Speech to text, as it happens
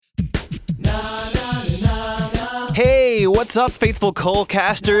What's up, faithful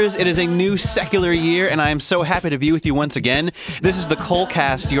KolCasters? It is a new secular year, and I am so happy to be with you once again. This is the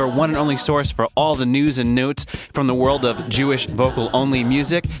KolCast, your one and only source for all the news and notes from the world of Jewish vocal-only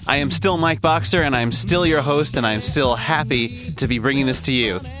music. I am still Mike Boxer, and I am still your host, and I am still happy to be bringing this to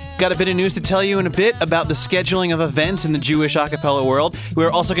you. Got a bit of news to tell you in a bit about the scheduling of events in the Jewish a cappella world. We're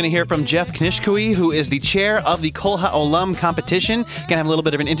also going to hear from Jeff Knishkui, who is the chair of the Kol HaOlam competition. Going to have a little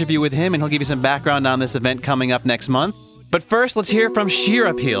bit of an interview with him, and he'll give you some background on this event coming up next month. But first, let's hear from Shir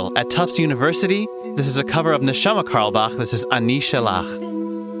Appeal at Tufts University. This is a cover of Neshama Karlbach. This is Ani Shelach.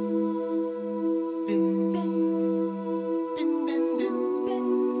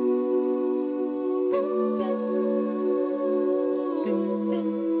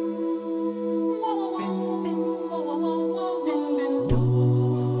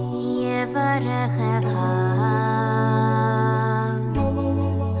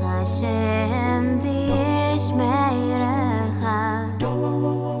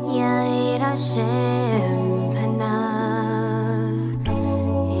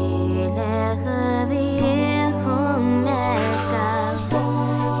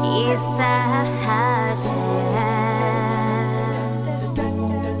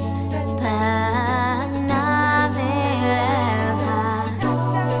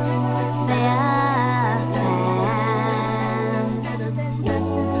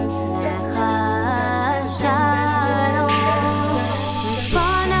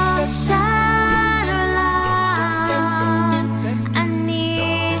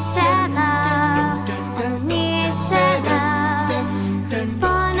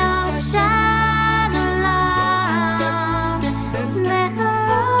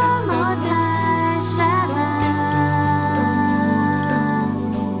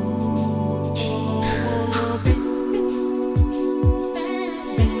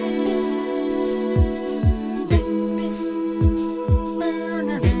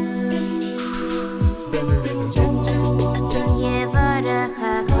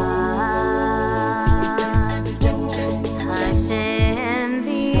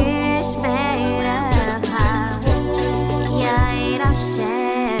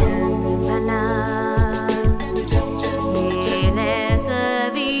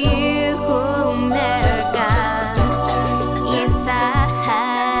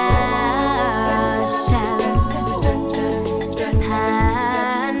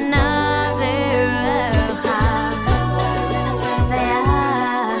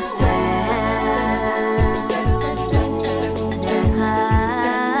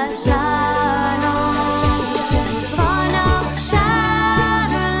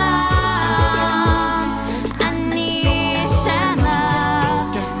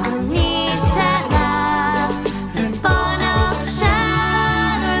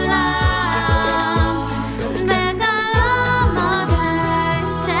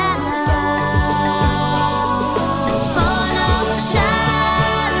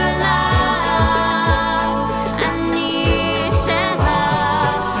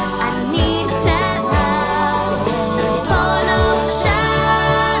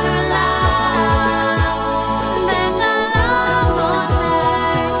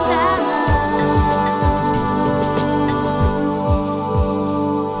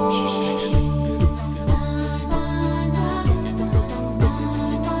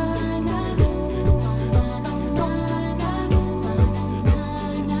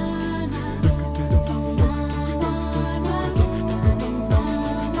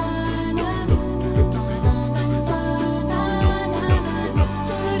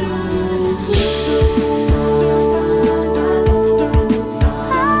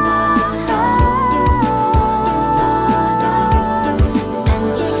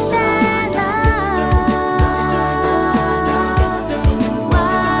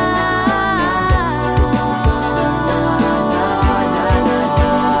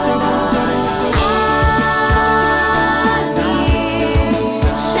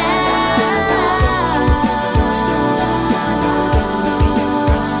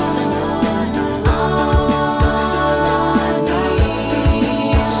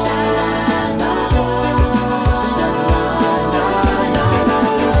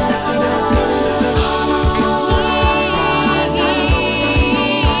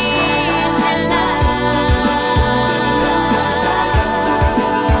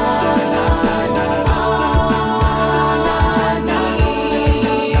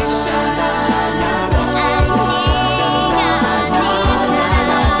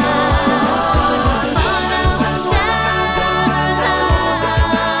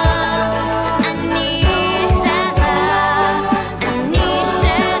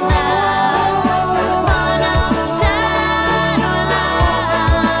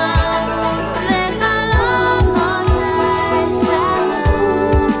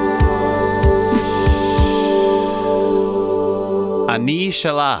 Ani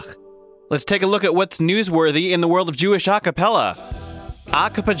Shalach. Let's take a look at what's newsworthy in the world of Jewish a cappella.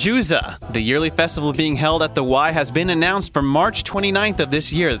 Akapajuza, the yearly festival being held at the Y, has been announced for March 29th of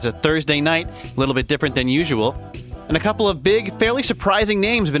this year. It's a Thursday night, a little bit different than usual. And a couple of big, fairly surprising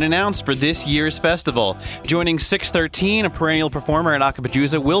names have been announced for this year's festival. Joining 613, a perennial performer at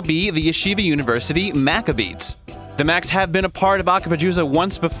Akapajuza, will be the Yeshiva University Maccabees. The Macs have been a part of Akapajuza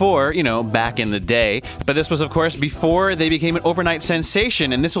once before, back in the day. But this was, of course, before they became an overnight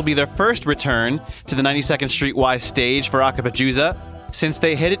sensation, and this will be their first return to the 92nd Street Y stage for Akapajuza since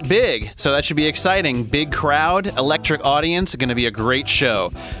they hit it big. So that should be exciting. Big crowd, electric audience, going to be a great show.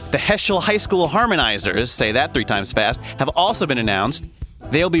 The Heschel High School Harmonizers, say that 3 times fast, have also been announced.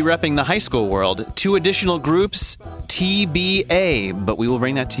 They'll be repping the high school world. 2 additional groups, TBA, but we will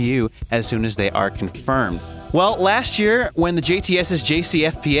bring that to you as soon as they are confirmed. Well, last year, when the JTS's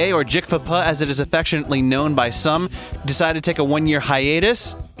JCFPA, or JICFAPA as it is affectionately known by some, decided to take a 1-year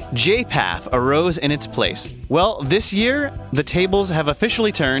hiatus, JPAF arose in its place. Well, this year, the tables have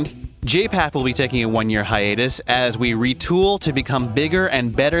officially turned. JPAF will be taking a 1-year hiatus as we retool to become bigger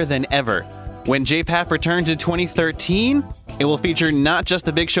and better than ever. When JPAF returns in 2013, it will feature not just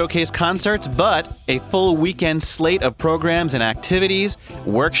the big showcase concerts, but a full weekend slate of programs and activities,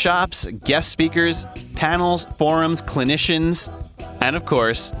 workshops, guest speakers, panels, forums, clinicians, and of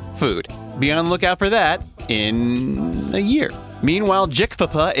course, food. Be on the lookout for that in a year. Meanwhile,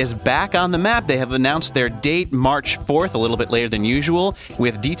 JICFAPA is back on the map. They have announced their date, March 4th, a little bit later than usual,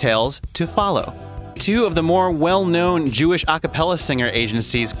 with details to follow. 2 of the more well-known Jewish a cappella singer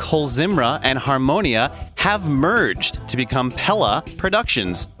agencies, Kol Zimra and Harmonia, have merged to become Pella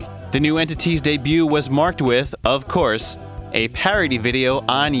Productions. The new entity's debut was marked with, of course, a parody video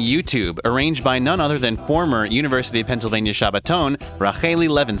on YouTube, arranged by none other than former University of Pennsylvania Shabbaton, Racheli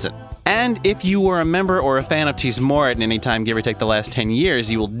Levinson. And if you were a member or a fan of Tizmor at any time, give or take the last 10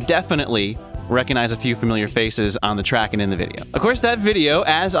 years, you will definitely recognize a few familiar faces on the track and in the video. Of course, that video,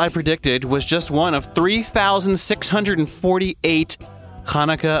 as I predicted, was just one of 3,648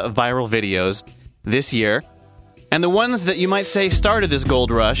 Hanukkah viral videos this year. And the ones that you might say started this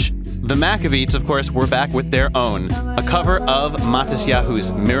gold rush, the Maccabees, of course, were back with their own. A cover of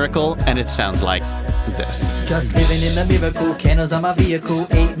Matisyahu's Miracle, and it sounds like this. Just living in the miracle, candles on my vehicle,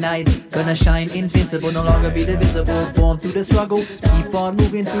 8 nights, gonna shine invincible, no longer be divisible, born through the struggle, keep on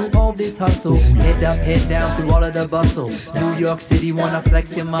moving through all this hustle, head up, head down through all of the bustle, New York City wanna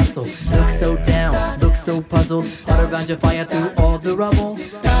flex your muscle, look so down, look so puzzled, heart around your fire through all the rubble,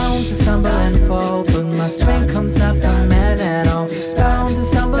 bound to stumble and fall, but my strength comes not from man at all, bound to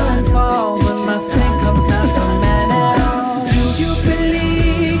stumble and fall, but my strength comes not from man at all. Do you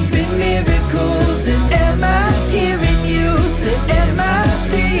believe in miracles? And am I hearing you? Say, am I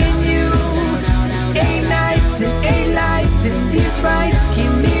seeing you? 8 nights and 8 lights and these rights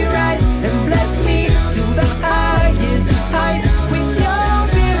keep me right and bless me to the highest heights with your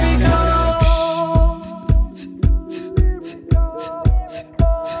miracle.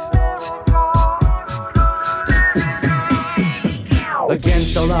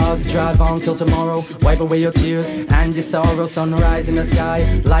 Against all odds, drive on till tomorrow. Wipe away your tears and your sorrow. Sunrise in the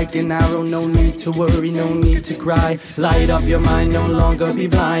sky, like an arrow. No need to worry, no need to cry. Light up your mind, no longer be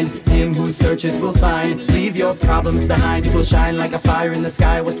blind. Him who searches will find. Leave your problems behind, you will shine like a fire in the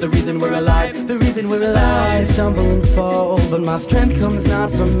sky. What's the reason we're alive? The reason we're alive. I stumble and fall, but my strength comes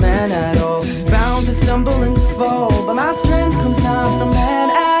not from man at all. Bound to stumble and fall, but my strength comes not from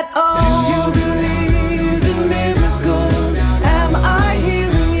man at all. Do you believe in miracles? Am I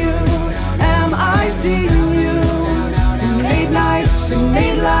hearing you? Am I seeing you? In 8 nights and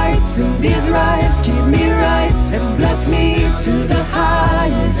 8 lights and these rights keep me right and bless me to the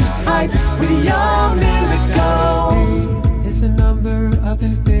highest heights with your miracle. It's a number of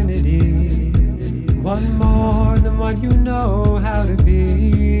infinity, one more than what you know how to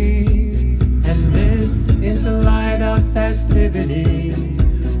be. And this is the light of festivity,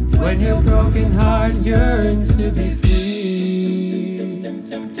 when your broken heart yearns to be free.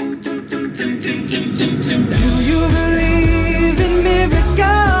 Do you believe in miracles?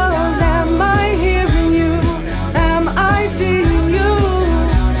 Am I hearing you? Am I seeing you?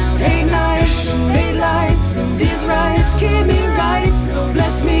 8 nights and 8 lights and these rights keep me right.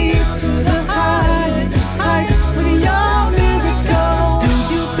 Bless me to the highest heights with your miracle. Do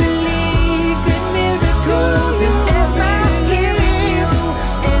you believe in miracles? And am I hearing you?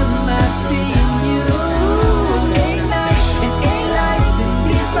 Am I seeing you? 8 nights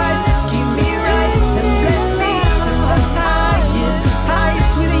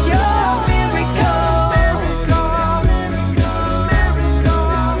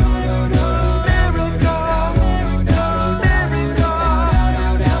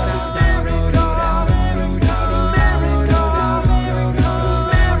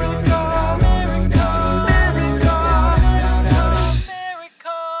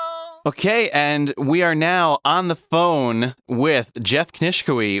Okay, and we are now on the phone with Jeff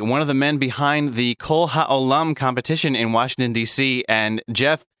Knishkowy, one of the men behind the Kol Ha'olam competition in Washington, D.C. And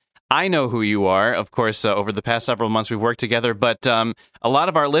Jeff, I know who you are. Of course, over the past several months we've worked together, but a lot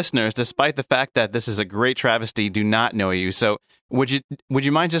of our listeners, despite the fact that this is a great travesty, do not know you. So would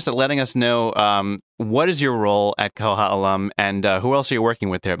you mind just letting us know what is your role at Kol Ha'olam and who else are you working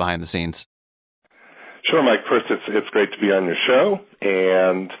with there behind the scenes? Sure, Mike. First, it's great to be on your show,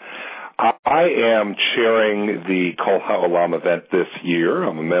 and I am chairing the Kol Ha'olam event this year.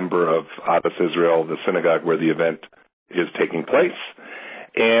 I'm a member of Adas Israel, the synagogue where the event is taking place.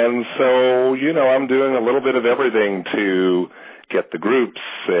 And so, I'm doing a little bit of everything to get the groups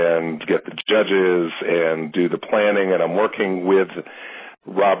and get the judges and do the planning. And I'm working with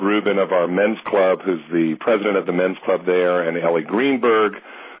Rob Rubin of our men's club, who's the president of the men's club there, and Ellie Greenberg,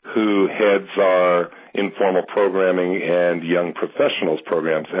 who heads our informal programming and young professionals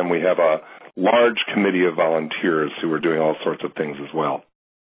programs. And we have a large committee of volunteers who are doing all sorts of things as well.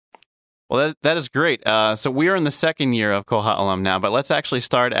 Well, that is great. So we are in the second year of Kol Ha'olam now, but let's actually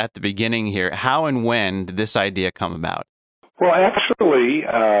start at the beginning here. How and when did this idea come about? Well, actually,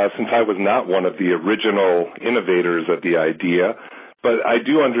 since I was not one of the original innovators of the idea, but I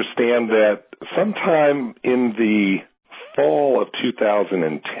do understand that sometime in the fall of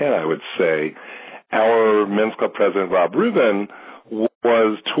 2010, I would say, our men's club president, Rob Rubin,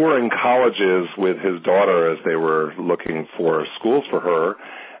 was touring colleges with his daughter as they were looking for schools for her.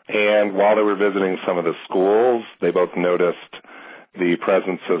 And while they were visiting some of the schools, they both noticed the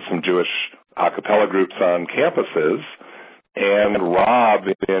presence of some Jewish a cappella groups on campuses. And Rob,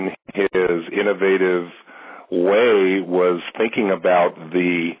 in his innovative way, was thinking about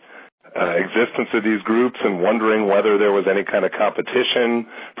the existence of these groups and wondering whether there was any kind of competition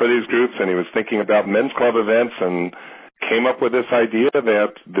for these groups. And he was thinking about men's club events and came up with this idea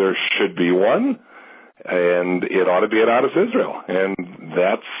that there should be one. And it ought to be at Adas Israel. And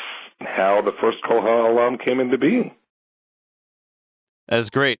that's how the first Kol Ha'olam came into being. That's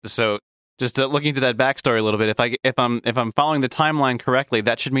great. So just looking to that backstory a little bit, if I'm following the timeline correctly,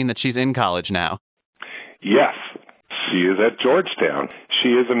 that should mean that she's in college now. Yes. She is at Georgetown. She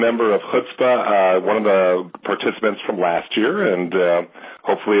is a member of Chutzpah, one of the participants from last year, and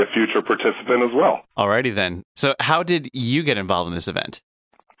hopefully a future participant as well. Alrighty then. So how did you get involved in this event?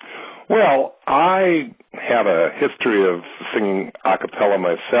 Well, I have a history of singing a cappella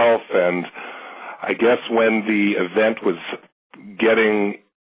myself, and I guess when the event was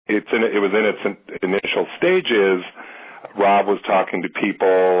it was in its initial stages, Rob was talking to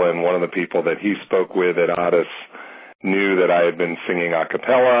people, and one of the people that he spoke with at Adas knew that I had been singing a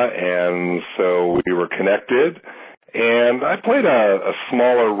cappella, and so we were connected. And I played a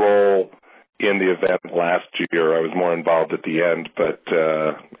smaller role in the event last year. I was more involved at the end, but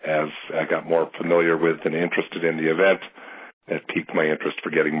as I got more familiar with and interested in the event, it piqued my interest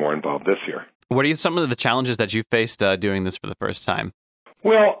for getting more involved this year. What are some of the challenges that you faced doing this for the first time?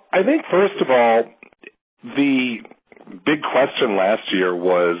 Well, I think, first of all, the big question last year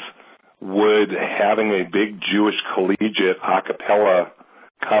was, would having a big Jewish collegiate a cappella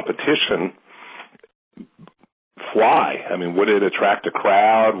competition fly? I mean, would it attract a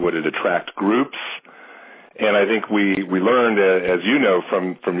crowd? Would it attract groups? And I think we learned, as you know,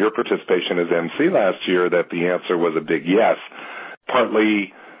 from your participation as MC last year, that the answer was a big yes,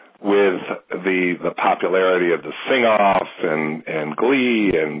 partly with the popularity of the sing-off and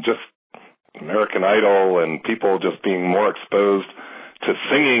Glee and just American Idol and people just being more exposed to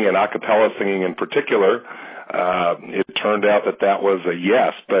singing and a cappella singing in particular. It turned out that was a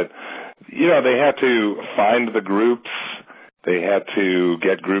yes, but they had to find the groups. They had to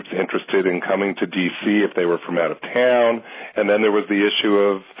get groups interested in coming to D.C. if they were from out of town. And then there was the issue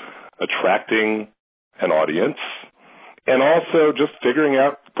of attracting an audience and also just figuring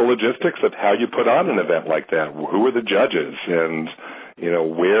out the logistics of how you put on an event like that. Who are the judges? And,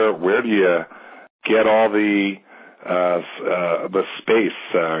 where do you get all the space?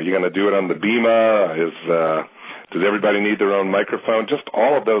 Are you going to do it on the Bima? Does everybody need their own microphone? Just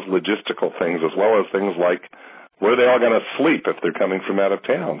all of those logistical things, as well as things like where are they all going to sleep if they're coming from out of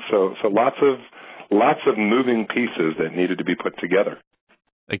town? So lots of moving pieces that needed to be put together.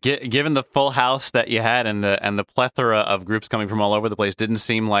 Given the full house that you had and the plethora of groups coming from all over the place, didn't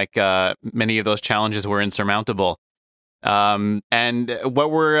seem like many of those challenges were insurmountable. And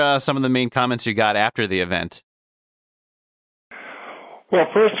what were some of the main comments you got after the event? Well,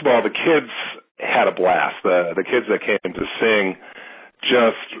 first of all, the kids had a blast. The kids that came to sing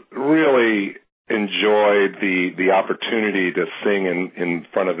just really enjoyed the opportunity to sing in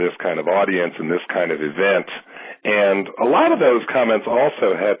front of this kind of audience and this kind of event. And a lot of those comments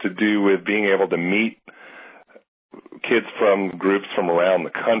also had to do with being able to meet kids from groups from around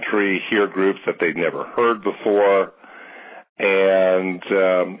the country, hear groups that they'd never heard before. And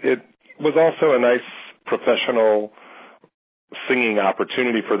it was also a nice professional singing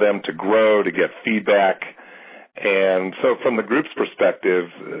opportunity for them to grow, to get feedback. And so from the group's perspective,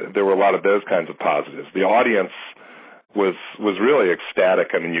 there were a lot of those kinds of positives. The audience was really ecstatic.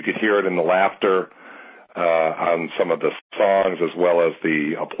 I mean, you could hear it in the laughter on some of the songs as well as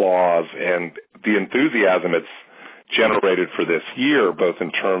the applause and the enthusiasm it's generated for this year, both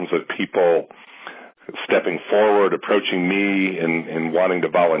in terms of people stepping forward, approaching me and wanting to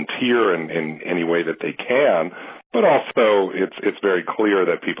volunteer in any way that they can, but also it's very clear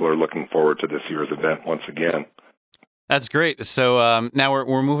that people are looking forward to this year's event once again. That's great. So now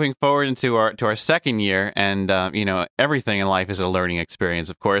we're moving forward into our second year, and everything in life is a learning experience,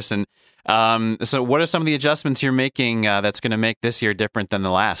 of course. And so, what are some of the adjustments you're making that's going to make this year different than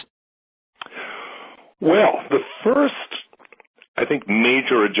the last? Well, the first, I think,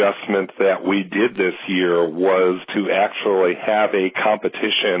 major adjustment that we did this year was to actually have a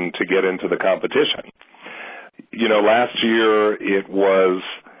competition to get into the competition. Last year it was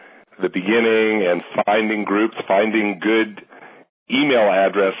the beginning and finding groups, finding good email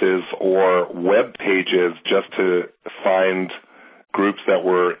addresses or web pages just to find groups that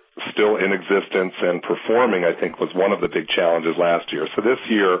were still in existence and performing, I think, was one of the big challenges last year. So this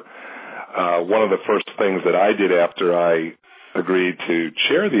year, one of the first things that I did after I agreed to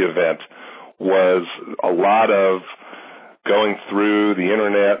chair the event was a lot of going through the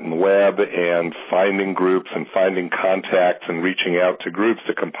internet and the web and finding groups and finding contacts and reaching out to groups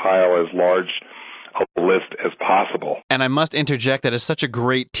to compile as large a list as possible. And I must interject that is such a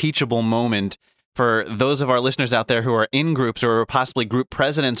great teachable moment for those of our listeners out there who are in groups or possibly group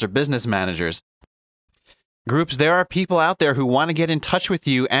presidents or business managers. Groups, there are people out there who want to get in touch with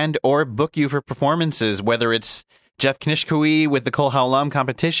you and or book you for performances, whether it's Jeff Knishkui with the Kol Ha'olam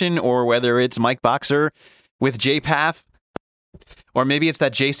competition, or whether it's Mike Boxer with JPATH, or maybe it's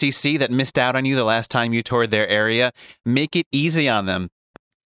that JCC that missed out on you the last time you toured their area. Make it easy on them.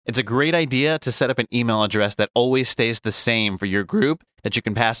 It's a great idea to set up an email address that always stays the same for your group, that you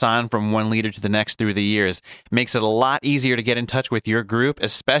can pass on from one leader to the next through the years. Makes it a lot easier to get in touch with your group,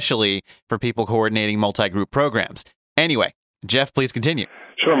 especially for people coordinating multi-group programs. Anyway, Jeff, please continue.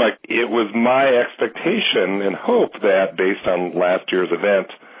 Sure, Mike. It was my expectation and hope that, based on last year's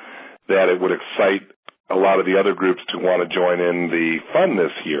event, that it would excite a lot of the other groups to want to join in the fun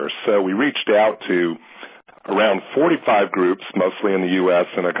this year. So we reached out to around 45 groups, mostly in the U.S.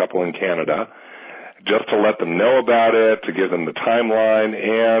 and a couple in Canada, just to let them know about it, to give them the timeline.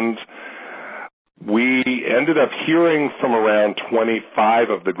 And we ended up hearing from around 25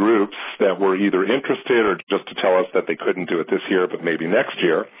 of the groups that were either interested or just to tell us that they couldn't do it this year, but maybe next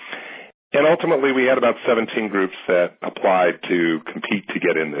year. And ultimately, we had about 17 groups that applied to compete to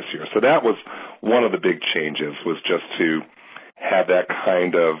get in this year. So that was one of the big changes, was just to have that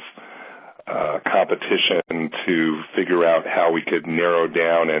kind of competition to figure out how we could narrow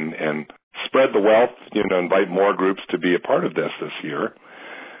down and spread the wealth, invite more groups to be a part of this year.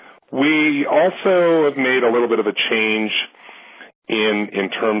 We also have made a little bit of a change in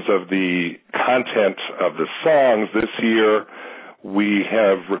terms of the content of the songs. This year, we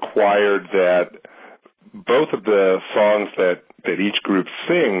have required that both of the songs that each group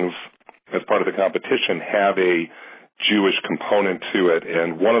sings as part of the competition have a Jewish component to it,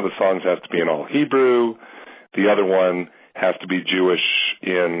 and one of the songs has to be in all Hebrew, the other one has to be Jewish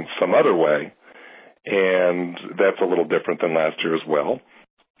in some other way, and that's a little different than last year as well.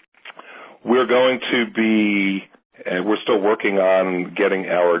 We're still working on getting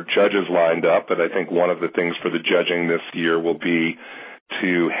our judges lined up, but I think one of the things for the judging this year will be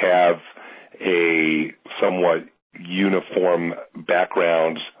to have a somewhat uniform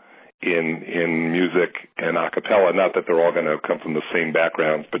background in music and a cappella. Not that they're all going to come from the same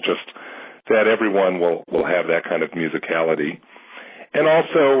backgrounds, but just that everyone will have that kind of musicality. And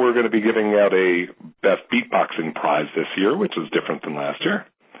also, we're going to be giving out a Best Beatboxing Prize this year, which is different than last year.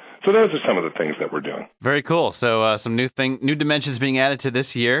 So those are some of the things that we're doing. Very cool. So some new dimensions being added to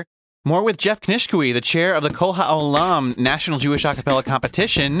this year. More with Jeff Knishkui, the chair of the Kol Ha'olam National Jewish A Cappella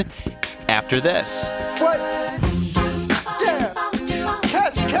Competition, after this. What? Yeah.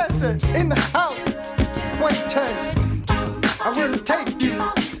 Cass in the house. 110. I will take you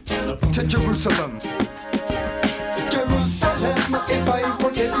to Jerusalem. Jerusalem, if I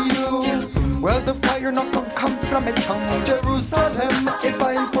forget you, well, the fire not gonna come from my tongue. Jerusalem, if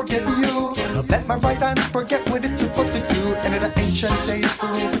I forget you, let my right hand forget what it's supposed to do. And in the ancient days, we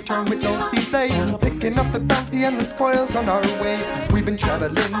will return with no delay, picking up the bounty and the spoils on our way. We've been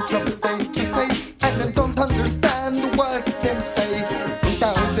traveling from state to state, and I don't understand what they say.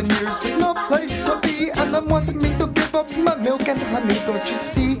 2,000 years with no place to be, and them wanting me to give up my milk and honey. Don't you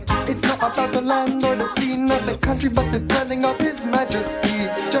see? It's not about the land or the sea, not the country, but the dwelling of His Majesty.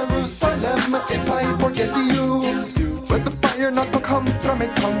 Jerusalem, if I forget you, let the fire not come from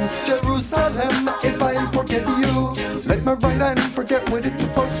it tongue. Jerusalem, if I forget you, let my right hand forget what it's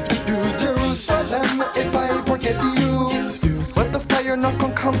supposed to do. Jerusalem, if I forget you, let the fire not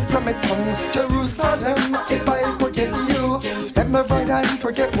come from it tongue. Jerusalem, if I forget you, let my right hand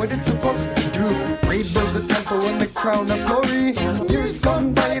forget what it's supposed to do. Rebuild the temple and the crown of glory. Years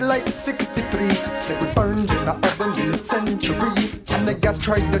gone by like 63, said we burned in the oven in a century, and the gas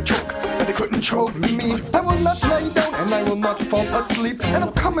tried to choke, but it couldn't choke me. I will not lie down and I will not fall asleep, and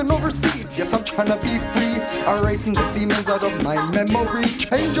I'm coming overseas, yes, I'm trying to be free. Erasing the demons out of my memory.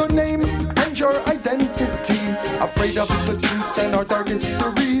 Change your name and your identity, afraid of the truth and our dark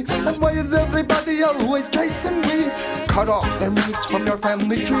history. And why is everybody always chasing me? Cut off them roots from your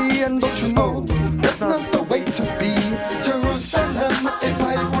family tree, and don't you know that's not the way to be. Jerusalem, if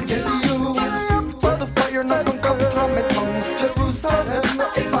I forget you, well, the fire not gonna come from my tongue. Jerusalem,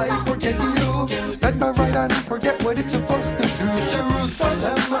 if I forget you, let my right hand forget what it's supposed to do.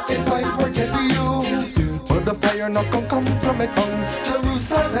 Jerusalem, if I forget you, well, the fire not gonna come from my tongue.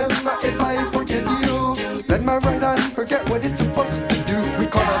 Jerusalem, if I forget you, let my right hand forget what it's supposed to do. We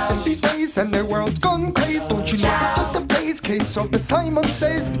caught up in these days and the world's gone crazy. Don't you know it's just a phase case? So the Simon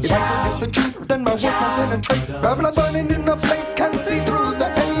says, if I forget the truth, then my words will penetrate. Babylon burning in a place, can't see through the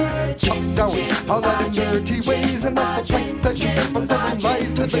haze. Chop down all of the dirty ways, and that's the place that you get for selling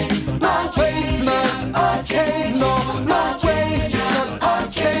lies to the. No way, it's not okay. No way, it's not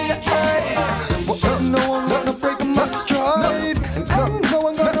okay. Well, no one gonna break my stride, and no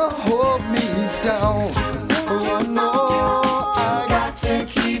one gonna hold me down. Oh no, I got to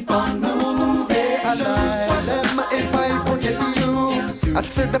keep on moving. Jerusalem, if I forget you, I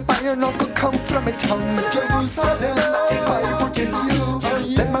said the fire not gonna come from my tongue. Jerusalem, if I forget you,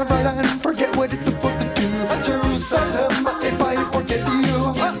 let my right hand forget what it's supposed to do. Jerusalem, if I forget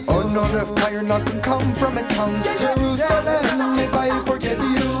you, oh no, the fire not gonna come from my tongue. Jerusalem, if I forget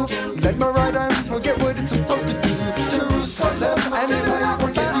you, let my right hand forget what it's supposed to do. Jerusalem, and if I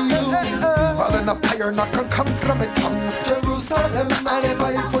forget you, well, then the fire not gonna come from my tongue. Jerusalem, and if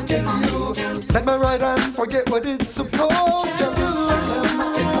I forget you, let my right hand forget what it's supposed to do. Jerusalem,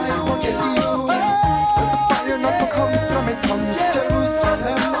 if I forget you, let the fire not gonna come from my tongue.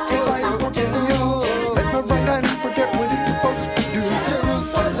 Jerusalem, if I forget you, let my right hand forget what it's supposed to do.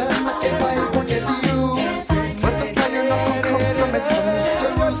 Jerusalem, if I forget you, let the fire not gonna come from my tongue.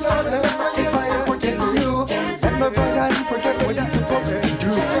 Jerusalem, if I forget you, let my right hand forget what it's supposed to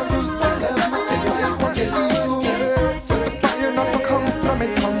do. Jerusalem, if I forget you, let the fire not gonna come from my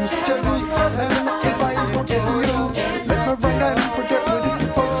tongue. Jerusalem, if I forget you, let my right hand forget what it's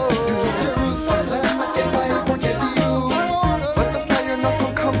supposed to do. Jerusalem, if I forget you, let the fire not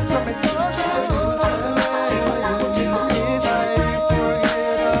gonna come from my tongue. Jerusalem, if I forget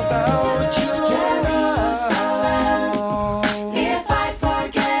about you. Jerusalem, if I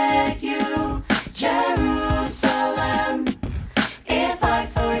forget you, Jerusalem, if I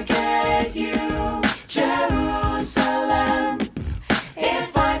forget you, Jerusalem,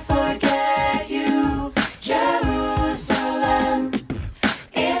 if I forget you, Jerusalem,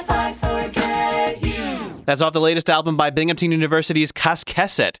 if I forget you. That's off the latest album by Binghamton University's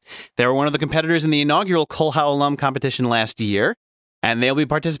KolCast. They were one of the competitors in the inaugural Kol alum competition last year, and they'll be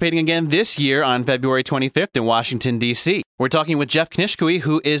participating again this year on February 25th in Washington, D.C. We're talking with Jeff Knishkui,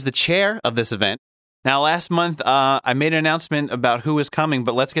 who is the chair of this event. Now, last month, I made an announcement about who is coming,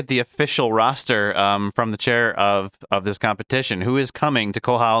 but let's get the official roster from the chair of this competition. Who is coming to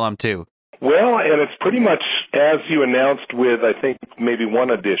Kol alum 2? Well, and it's pretty much as you announced with, I think, maybe one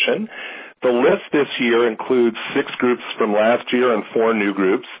addition. The list this year includes 6 groups from last year and 4 new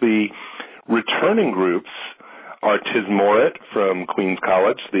groups. The returning groups are Tismoret from Queens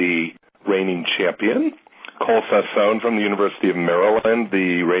College, the reigning champion, Kol from the University of Maryland,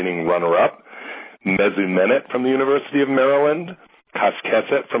 the reigning runner-up, Mezumenet from the University of Maryland,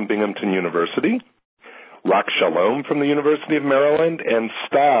 KolCast from Binghamton University, Rock Shalom from the University of Maryland, and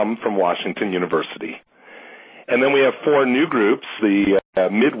Stam from Washington University. And then we have 4 new groups. The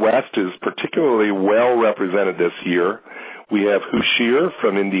Midwest is particularly well represented this year. We have Hushir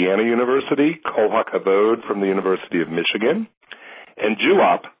from Indiana University, Kol HaKavod from the University of Michigan, and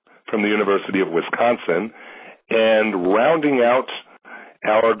Juop from the University of Wisconsin. And rounding out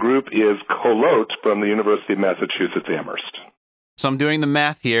our group is Kolot from the University of Massachusetts Amherst. So I'm doing the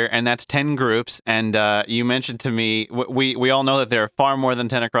math here, and that's 10 groups. And you mentioned to me, we all know that there are far more than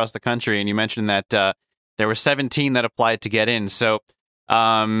 10 across the country, and you mentioned that there were 17 that applied to get in. So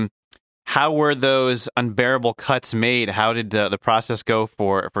how were those unbearable cuts made? How did the process go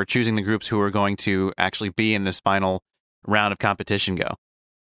for choosing the groups who were going to actually be in this final round of competition go?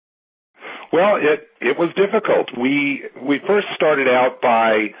 Well, it was difficult. We first started out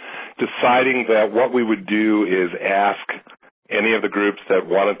by deciding that what we would do is ask any of the groups that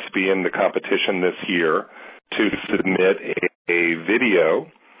wanted to be in the competition this year to submit a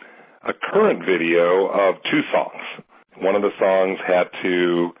video, a current video of 2 songs. One of the songs had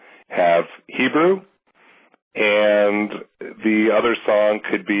to have Hebrew, and the other song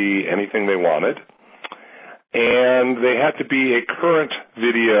could be anything they wanted. And they had to be a current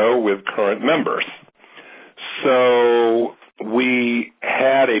video with current members. So we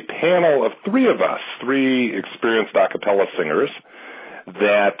had a panel of 3 of us, 3 experienced a cappella singers,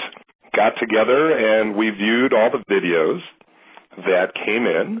 that got together and we viewed all the videos that came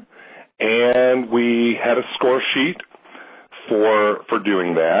in, and we had a score sheet for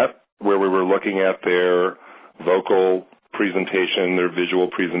doing that, where we were looking at their vocal presentation, their visual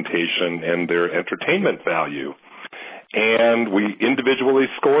presentation, and their entertainment value. And we individually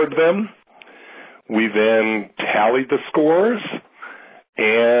scored them. We then tallied the scores,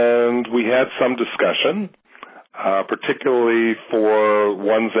 and we had some discussion, particularly for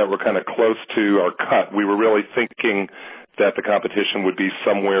ones that were kind of close to our cut. We were really thinking that the competition would be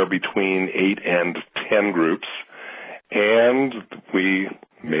somewhere between 8 and 10 groups, and we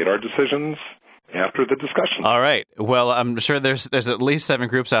made our decisions after the discussion. All right. Well, I'm sure there's at least 7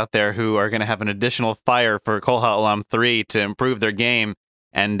 groups out there who are going to have an additional fire for Kol Ha'olam 3 to improve their game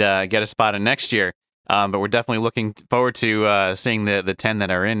and get a spot in next year. But we're definitely looking forward to seeing the 10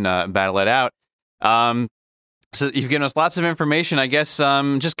 that are in battle it out. So you've given us lots of information. I guess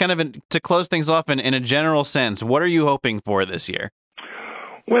just kind of to close things off in a general sense, what are you hoping for this year?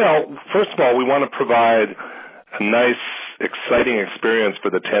 Well, first of all, we want to provide a nice, exciting experience for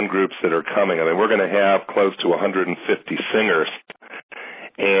the 10 groups that are coming. I mean, we're going to have close to 150 singers,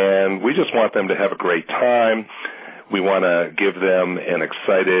 and we just want them to have a great time. We want to give them an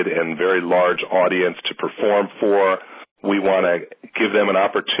excited and very large audience to perform for. We want to give them an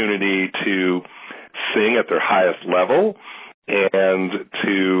opportunity to sing at their highest level and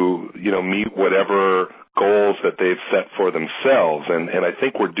to, meet whatever goals that they've set for themselves. And I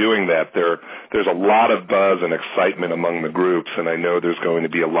think we're doing that. There's a lot of buzz and excitement among the groups, and I know there's going to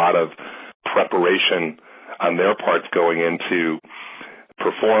be a lot of preparation on their parts going into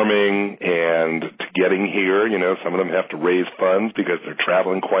performing and to getting here. Some of them have to raise funds because they're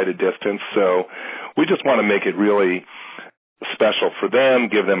traveling quite a distance. So we just want to make it really special for them,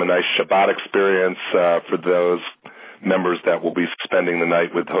 give them a nice Shabbat experience for those members that will be spending the night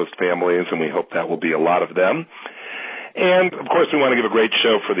with host families, and we hope that will be a lot of them. And, of course, we want to give a great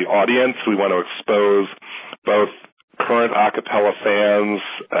show for the audience. We want to expose both current a cappella fans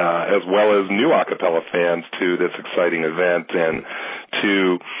as well as new a cappella fans to this exciting event, and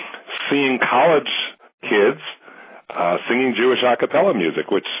to seeing college kids singing Jewish a cappella music,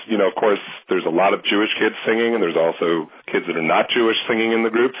 which, of course, there's a lot of Jewish kids singing, and there's also kids that are not Jewish singing in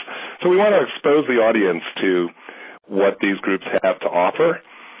the groups. So we want to expose the audience to what these groups have to offer.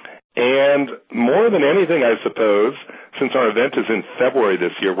 And more than anything, I suppose, since our event is in February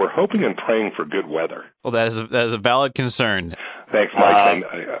this year, we're hoping and praying for good weather. Well, that is a valid concern. Thanks, Mike.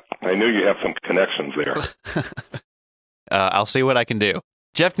 I knew you have some connections there. I'll see what I can do.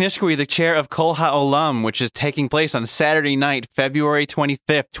 Jeff Nishkui, the chair of Kol Ha'olam, which is taking place on Saturday night, February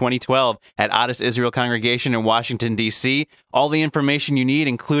 25th, 2012, at Adas Israel Congregation in Washington, D.C. All the information you need,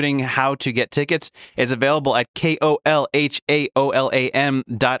 including how to get tickets, is available at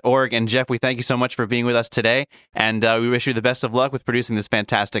KolHaolam.org. And Jeff, we thank you so much for being with us today, and we wish you the best of luck with producing this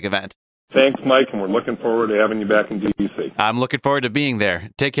fantastic event. Thanks, Mike, and we're looking forward to having you back in D.C. I'm looking forward to being there.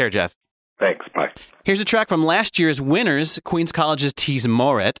 Take care, Jeff. Thanks, bye. Here's a track from last year's winners, Queens College's Tees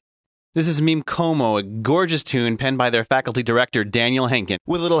Moret. This is Mim Como, a gorgeous tune penned by their faculty director, Daniel Henkin,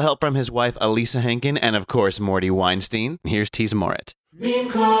 with a little help from his wife, Elisa Henkin, and of course, Morty Weinstein. Here's Tees Moret.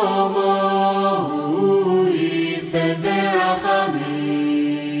 Mim Como, Ifen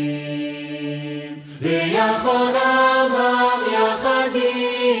Berachamim, Ve'yachon Amam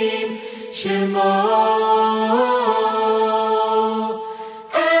Yachadim, Shemo.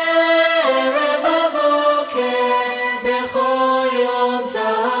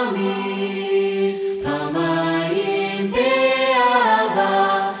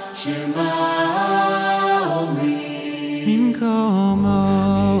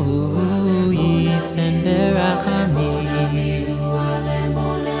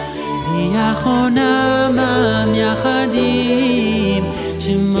 מכונם יחדים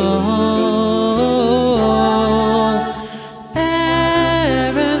שמו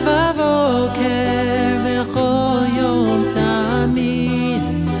ערב הבוקר בכל יום תמיד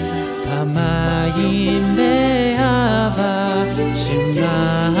פעמיים באהבה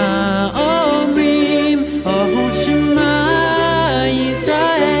שמה אומרים שמע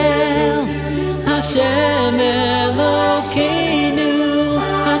ישראל השם אלוקינו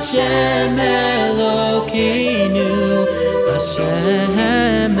השם אלוקינו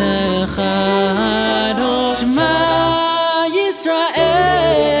השם אחד שמע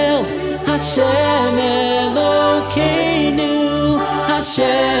ישראל השם אלוקינו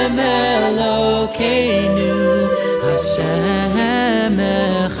השם אלוקינו השם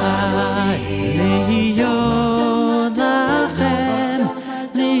אחד להיות לכם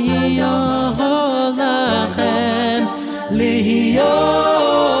להיות לכם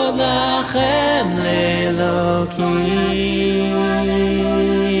להיות לכם לאלוקים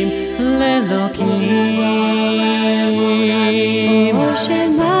לאלוקים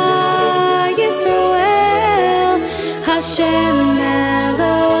שמע ישראל השם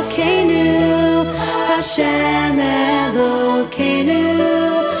אלוקינו השם אלוקינו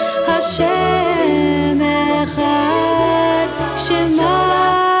השם אחד שמע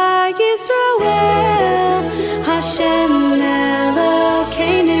ישראל השם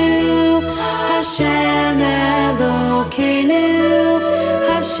אלוקינו השם אלוקינו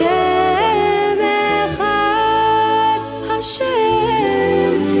השם אחד השם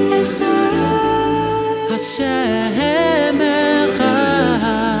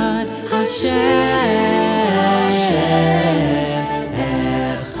אחד השם אחד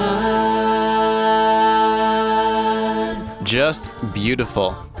Just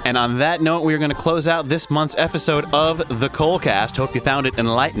beautiful. And on that note, we are going to close out this month's episode of the KolCast. Hope you found it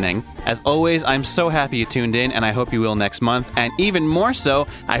enlightening. As always, I'm so happy you tuned in, and I hope you will next month. And even more so,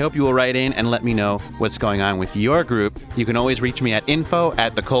 I hope you will write in and let me know what's going on with your group. You can always reach me at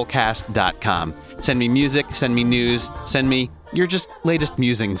info@thekolcast.com. Send me music, send me news, send me your just latest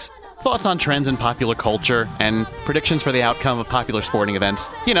musings. Thoughts on trends in popular culture and predictions for the outcome of popular sporting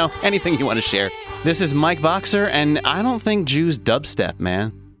events. You know, anything you want to share. This is Mike Boxer, and I don't think Jews dubstep,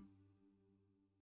 man.